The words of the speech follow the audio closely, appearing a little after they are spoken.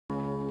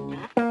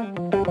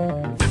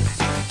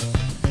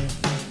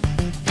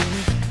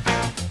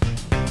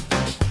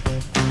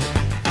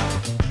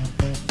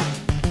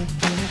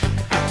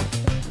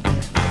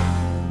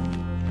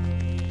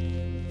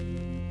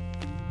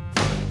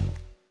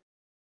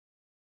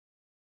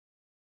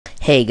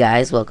Hey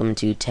guys, welcome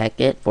to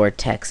TechIt for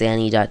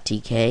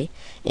TechSanny.tk,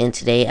 and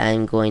today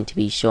I'm going to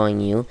be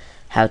showing you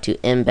how to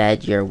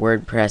embed your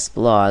WordPress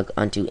blog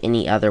onto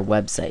any other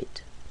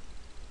website.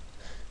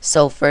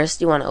 So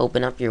first you want to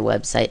open up your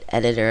website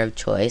editor of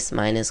choice.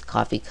 Mine is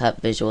Coffee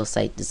Cup Visual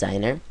Site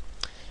Designer.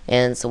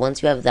 And so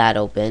once you have that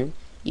open,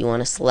 you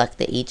want to select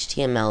the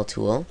HTML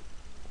tool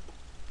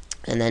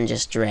and then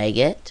just drag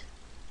it.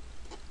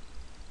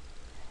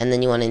 And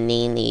then you want to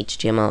name the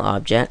HTML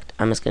object.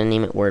 I'm just going to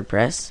name it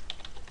WordPress.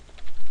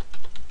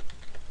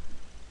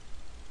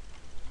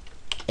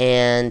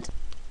 And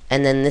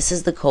then this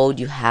is the code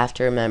you have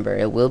to remember.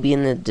 It will be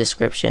in the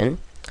description.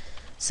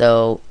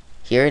 So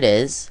here it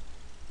is,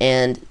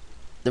 and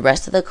the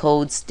rest of the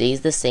code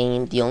stays the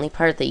same. The only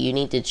part that you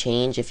need to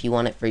change if you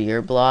want it for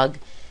your blog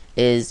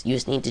is you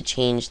just need to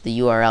change the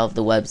URL of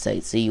the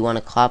website. So you want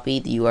to copy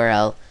the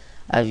URL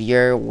of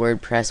your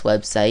WordPress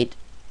website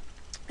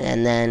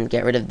and then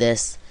get rid of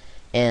this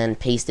and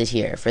paste it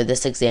here. For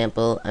this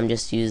example, I'm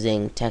just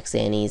using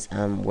TechSanny's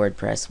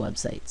WordPress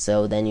website.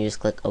 So then you just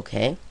click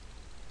OK.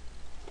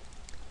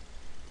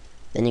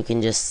 Then you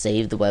can just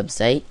save the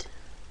website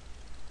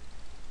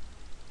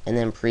and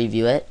then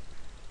preview it.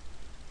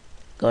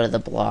 Go to the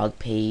blog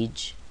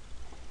page,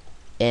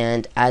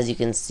 and as you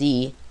can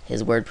see,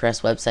 his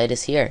WordPress website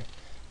is here.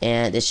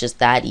 And it's just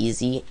that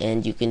easy,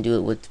 and you can do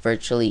it with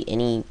virtually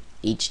any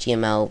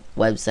HTML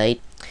website.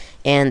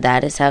 And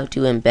that is how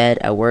to embed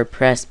a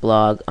WordPress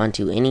blog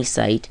onto any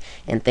site.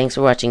 And thanks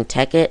for watching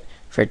TechIt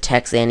for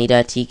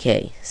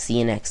TechSanny.tk. See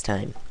you next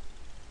time.